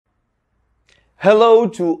Hello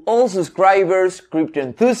to all subscribers, crypto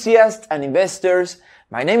enthusiasts and investors.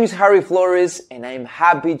 My name is Harry Flores and I'm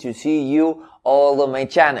happy to see you all on my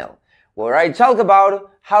channel, where I talk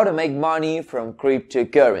about how to make money from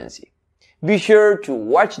cryptocurrency. Be sure to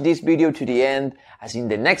watch this video to the end, as in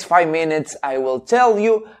the next 5 minutes I will tell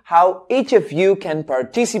you how each of you can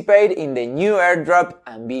participate in the new airdrop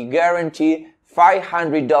and be guaranteed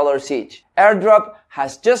 $500 each. Airdrop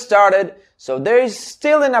has just started, so there is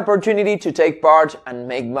still an opportunity to take part and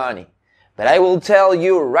make money. But I will tell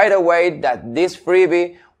you right away that this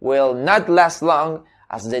freebie will not last long,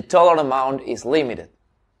 as the total amount is limited.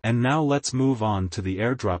 And now let's move on to the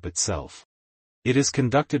airdrop itself. It is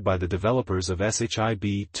conducted by the developers of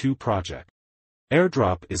SHIB2 project.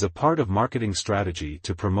 Airdrop is a part of marketing strategy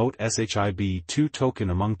to promote SHIB2 token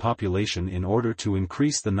among population in order to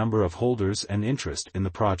increase the number of holders and interest in the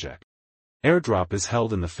project. Airdrop is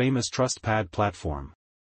held in the famous TrustPad platform.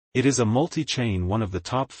 It is a multi-chain, one of the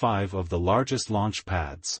top 5 of the largest launch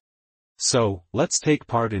pads. So, let's take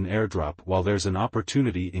part in airdrop while there's an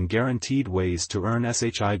opportunity in guaranteed ways to earn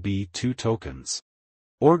SHIB2 tokens.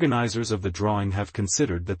 Organizers of the drawing have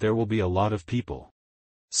considered that there will be a lot of people.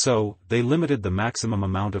 So, they limited the maximum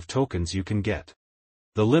amount of tokens you can get.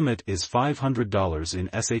 The limit is $500 in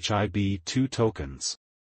SHIB2 tokens.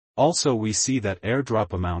 Also, we see that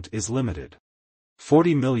airdrop amount is limited.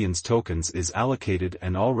 40 million tokens is allocated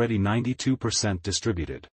and already 92%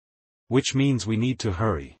 distributed. Which means we need to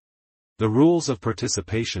hurry. The rules of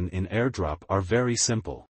participation in airdrop are very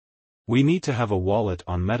simple. We need to have a wallet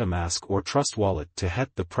on MetaMask or Trust Wallet to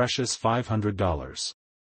get the precious $500.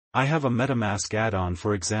 I have a MetaMask add-on,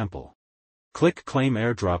 for example. Click Claim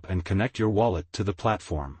Airdrop and connect your wallet to the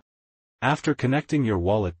platform. After connecting your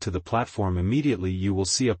wallet to the platform, immediately you will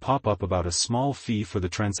see a pop-up about a small fee for the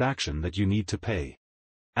transaction that you need to pay.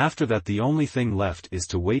 After that, the only thing left is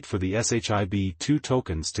to wait for the SHIB2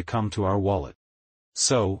 tokens to come to our wallet.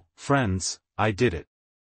 So, friends, I did it.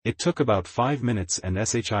 It took about 5 minutes and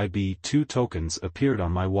SHIB2 tokens appeared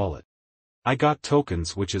on my wallet. I got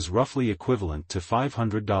tokens, which is roughly equivalent to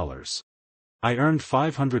 $500. I earned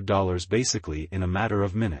 $500 basically in a matter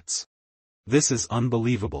of minutes. This is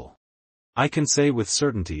unbelievable. I can say with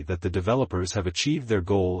certainty that the developers have achieved their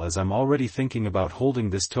goal, as I'm already thinking about holding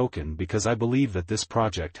this token because I believe that this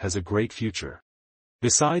project has a great future.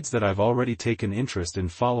 Besides that, I've already taken interest in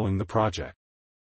following the project.